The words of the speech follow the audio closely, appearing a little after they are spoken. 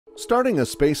Starting a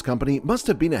space company must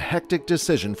have been a hectic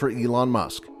decision for Elon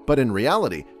Musk, but in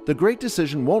reality, the great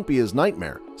decision won't be his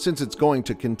nightmare, since it's going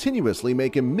to continuously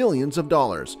make him millions of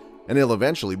dollars, and he'll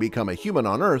eventually become a human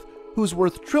on Earth who's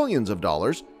worth trillions of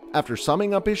dollars after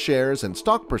summing up his shares and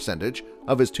stock percentage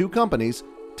of his two companies,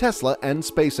 Tesla and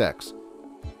SpaceX.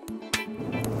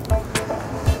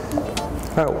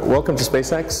 Welcome to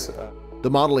SpaceX. The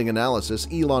modeling analysis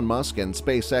Elon Musk and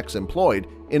SpaceX employed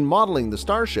in modeling the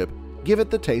Starship give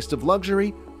it the taste of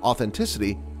luxury,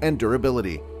 authenticity, and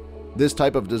durability. This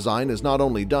type of design is not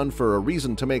only done for a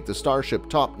reason to make the Starship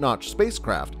top-notch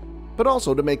spacecraft, but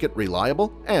also to make it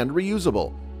reliable and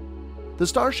reusable. The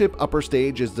Starship upper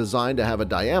stage is designed to have a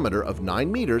diameter of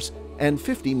 9 meters and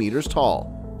 50 meters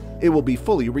tall. It will be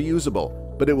fully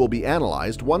reusable, but it will be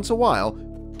analyzed once a while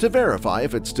to verify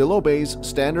if it still obeys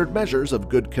standard measures of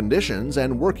good conditions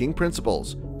and working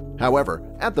principles. However,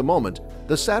 at the moment,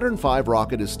 the Saturn V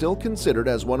rocket is still considered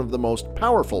as one of the most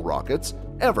powerful rockets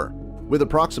ever, with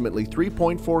approximately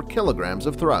 3.4 kilograms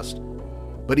of thrust.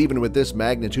 But even with this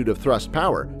magnitude of thrust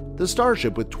power, the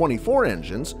Starship with 24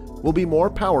 engines will be more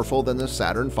powerful than the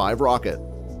Saturn V rocket.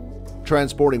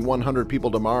 Transporting 100 people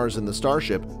to Mars in the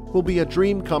Starship will be a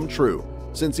dream come true,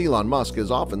 since Elon Musk has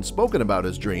often spoken about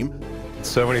his dream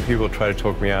So many people tried to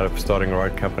talk me out of starting a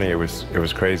road company. It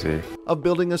was crazy. Of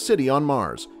building a city on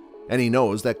Mars, and he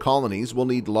knows that colonies will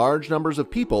need large numbers of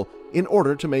people in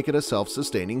order to make it a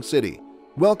self-sustaining city.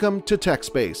 Welcome to Tech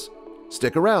Space.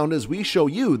 Stick around as we show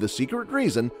you the secret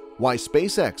reason why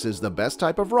SpaceX is the best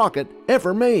type of rocket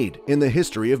ever made in the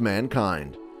history of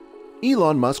mankind.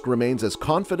 Elon Musk remains as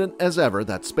confident as ever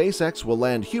that SpaceX will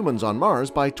land humans on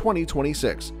Mars by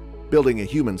 2026, building a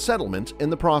human settlement in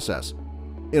the process.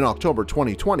 In October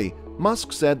 2020,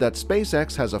 Musk said that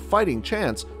SpaceX has a fighting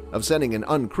chance of sending an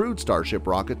uncrewed Starship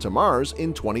rocket to Mars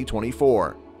in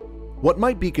 2024. What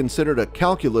might be considered a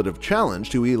calculative challenge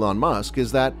to Elon Musk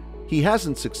is that he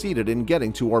hasn't succeeded in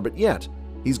getting to orbit yet.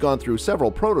 He's gone through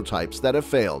several prototypes that have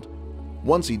failed.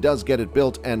 Once he does get it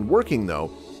built and working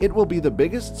though, it will be the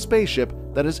biggest spaceship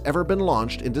that has ever been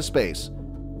launched into space.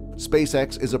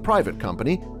 SpaceX is a private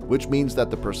company, which means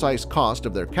that the precise cost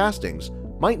of their castings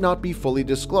might not be fully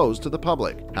disclosed to the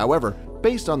public. However,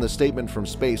 based on the statement from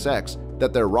SpaceX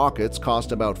that their rockets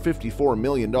cost about $54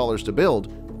 million to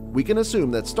build, we can assume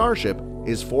that Starship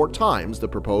is 4 times the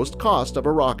proposed cost of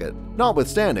a rocket.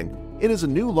 Notwithstanding, it is a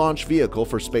new launch vehicle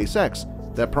for SpaceX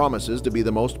that promises to be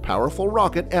the most powerful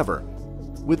rocket ever.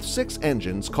 With 6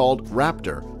 engines called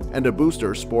Raptor and a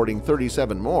booster sporting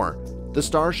 37 more, the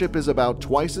Starship is about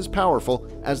twice as powerful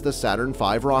as the Saturn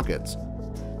V rockets.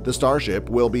 The Starship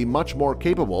will be much more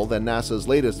capable than NASA's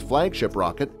latest flagship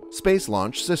rocket, Space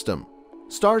Launch System.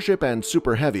 Starship and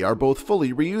Super Heavy are both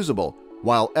fully reusable,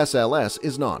 while SLS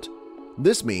is not.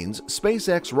 This means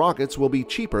SpaceX rockets will be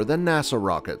cheaper than NASA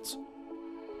rockets.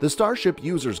 The Starship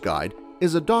User's Guide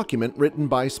is a document written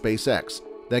by SpaceX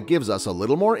that gives us a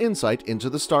little more insight into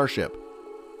the Starship.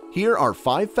 Here are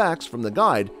 5 facts from the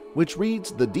guide which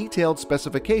reads the detailed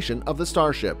specification of the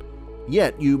Starship,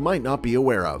 yet you might not be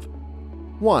aware of.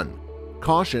 1.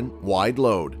 Caution: wide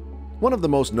load. One of the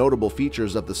most notable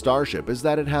features of the Starship is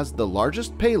that it has the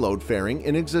largest payload fairing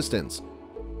in existence.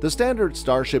 The standard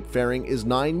Starship fairing is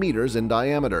 9 meters in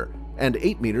diameter and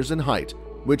 8 meters in height,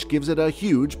 which gives it a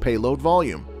huge payload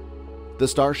volume. The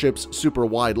Starship's super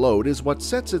wide load is what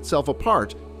sets itself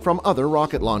apart from other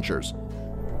rocket launchers.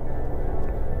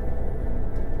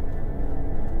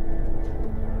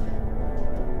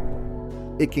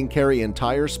 It can carry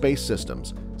entire space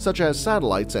systems, such as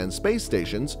satellites and space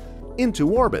stations, into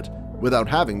orbit without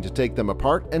having to take them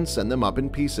apart and send them up in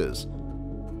pieces.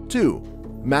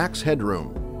 2. Max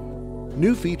headroom.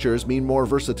 New features mean more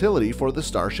versatility for the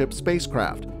Starship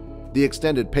spacecraft. The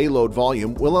extended payload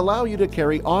volume will allow you to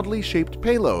carry oddly shaped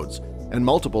payloads and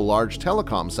multiple large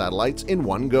telecom satellites in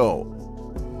one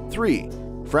go. 3.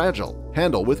 Fragile.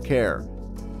 Handle with care.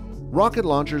 Rocket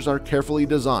launchers are carefully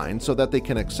designed so that they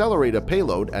can accelerate a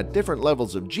payload at different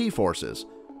levels of g-forces.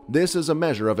 This is a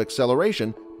measure of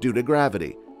acceleration due to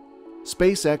gravity.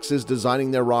 SpaceX is designing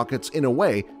their rockets in a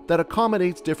way that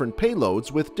accommodates different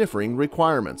payloads with differing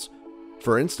requirements.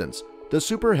 For instance, the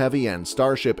Super Heavy and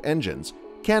Starship engines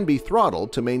can be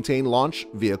throttled to maintain launch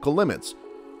vehicle limits,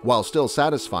 while still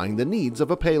satisfying the needs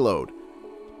of a payload.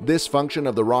 This function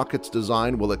of the rocket's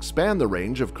design will expand the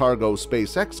range of cargo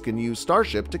SpaceX can use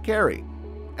Starship to carry,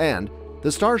 and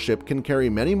the Starship can carry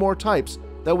many more types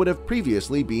that would have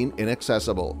previously been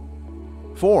inaccessible.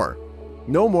 4.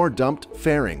 No more dumped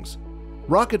fairings.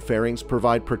 Rocket fairings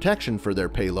provide protection for their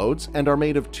payloads and are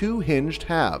made of 2 hinged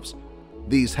halves.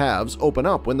 These halves open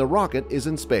up when the rocket is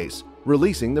in space,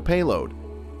 releasing the payload.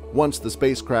 Once the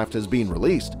spacecraft has been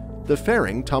released, the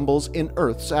fairing tumbles in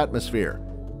Earth's atmosphere.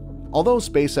 Although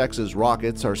SpaceX's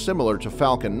rockets are similar to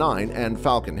Falcon 9 and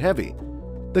Falcon Heavy,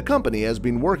 the company has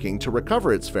been working to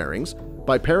recover its fairings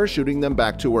by parachuting them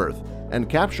back to Earth and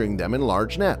capturing them in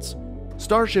large nets.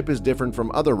 Starship is different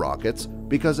from other rockets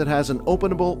because it has an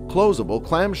openable, closable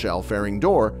clamshell fairing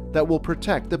door that will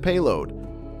protect the payload.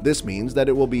 This means that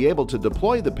it will be able to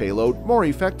deploy the payload more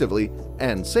effectively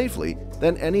and safely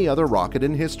than any other rocket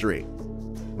in history.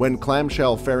 When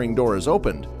clamshell fairing door is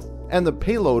opened, and the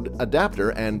payload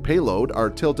adapter and payload are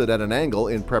tilted at an angle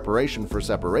in preparation for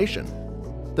separation,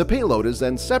 the payload is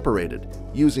then separated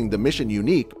using the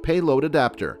mission-unique payload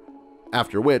adapter,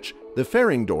 after which the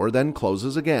fairing door then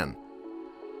closes again.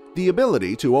 The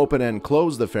ability to open and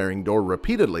close the fairing door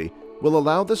repeatedly will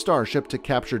allow the Starship to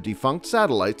capture defunct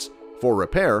satellites for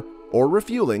repair or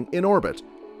refueling in orbit,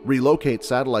 relocate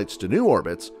satellites to new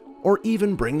orbits, or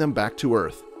even bring them back to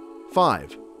Earth.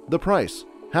 5. The price.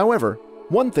 However,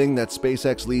 one thing that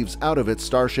SpaceX leaves out of its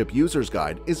Starship User's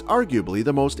Guide is arguably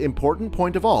the most important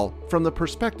point of all from the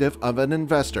perspective of an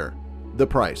investor: the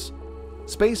price.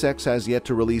 SpaceX has yet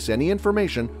to release any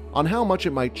information on how much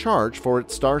it might charge for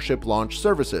its Starship launch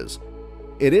services.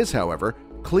 It is, however,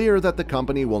 clear that the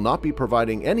company will not be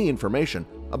providing any information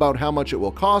about how much it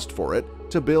will cost for it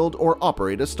to build or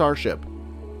operate a Starship.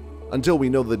 Until we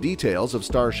know the details of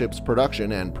Starship's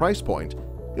production and price point,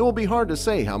 it will be hard to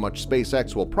say how much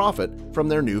SpaceX will profit from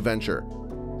their new venture.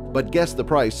 But guess the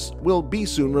price will be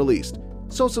soon released,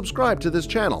 so subscribe to this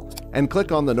channel and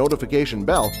click on the notification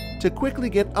bell to quickly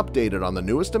get updated on the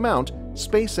newest amount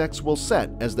SpaceX will set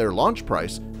as their launch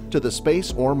price to the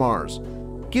space or Mars.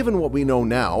 Given what we know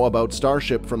now about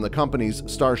Starship from the company's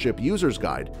Starship User's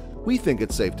Guide, we think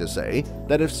it's safe to say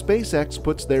that if SpaceX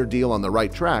puts their deal on the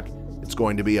right track, it's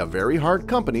going to be a very hard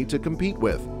company to compete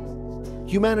with.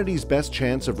 Humanity's best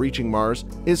chance of reaching Mars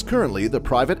is currently the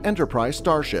private enterprise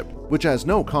Starship, which has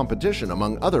no competition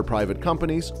among other private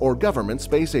companies or government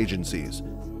space agencies.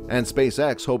 And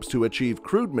SpaceX hopes to achieve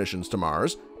crewed missions to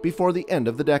Mars before the end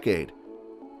of the decade.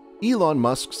 Elon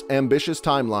Musk's ambitious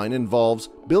timeline involves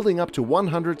building up to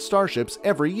 100 Starships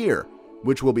every year,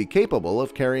 which will be capable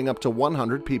of carrying up to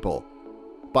 100 people.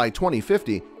 By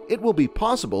 2050, it will be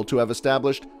possible to have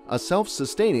established a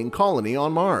self-sustaining colony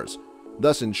on Mars,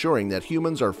 thus ensuring that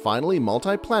humans are finally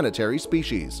multi-planetary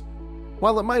species.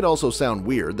 While it might also sound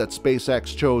weird that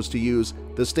SpaceX chose to use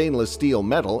the stainless steel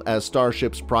metal as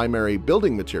Starship's primary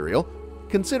building material,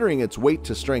 considering its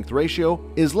weight-to-strength ratio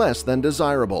is less than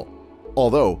desirable.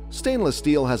 Although stainless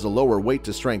steel has a lower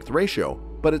weight-to-strength ratio,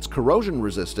 but its corrosion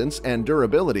resistance and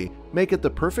durability make it the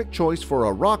perfect choice for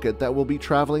a rocket that will be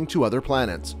traveling to other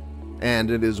planets.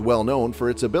 And it is well known for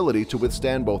its ability to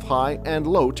withstand both high and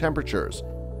low temperatures.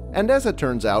 And as it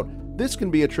turns out, this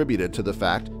can be attributed to the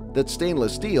fact that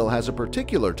stainless steel has a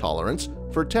particular tolerance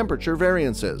for temperature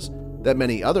variances that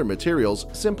many other materials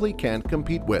simply can't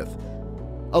compete with.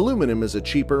 Aluminum is a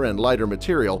cheaper and lighter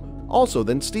material also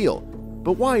than steel,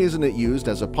 but why isn't it used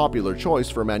as a popular choice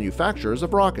for manufacturers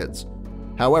of rockets?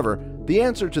 However, the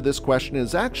answer to this question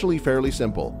is actually fairly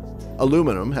simple.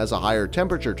 Aluminum has a higher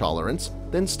temperature tolerance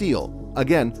than steel.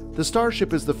 Again, the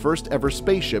Starship is the first ever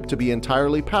spaceship to be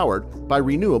entirely powered by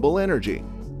renewable energy.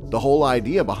 The whole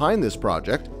idea behind this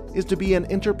project is to be an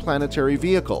interplanetary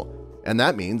vehicle, and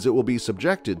that means it will be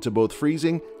subjected to both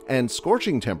freezing and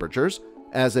scorching temperatures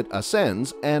as it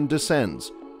ascends and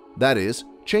descends, that is,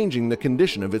 changing the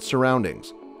condition of its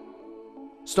surroundings.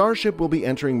 Starship will be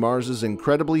entering Mars's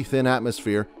incredibly thin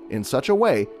atmosphere in such a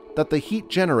way that the heat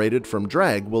generated from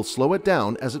drag will slow it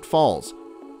down as it falls.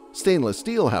 Stainless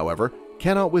steel, however,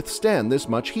 cannot withstand this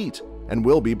much heat and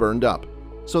will be burned up,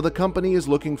 so the company is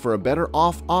looking for a better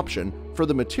off option for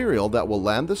the material that will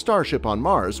land the Starship on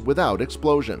Mars without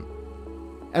explosion.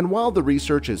 And while the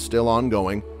research is still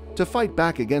ongoing, to fight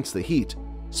back against the heat,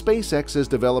 SpaceX is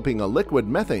developing a liquid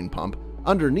methane pump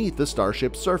underneath the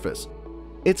Starship's surface.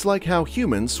 It's like how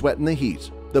humans sweat in the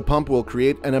heat. The pump will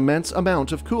create an immense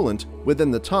amount of coolant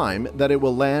within the time that it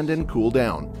will land and cool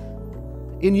down.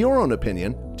 In your own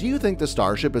opinion, do you think the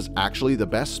Starship is actually the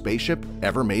best spaceship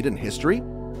ever made in history?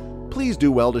 Please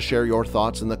do well to share your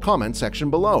thoughts in the comment section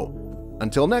below.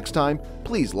 Until next time,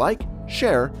 please like,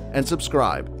 share, and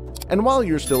subscribe. And while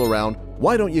you're still around,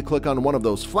 why don't you click on one of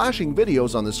those flashing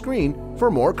videos on the screen for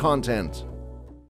more content?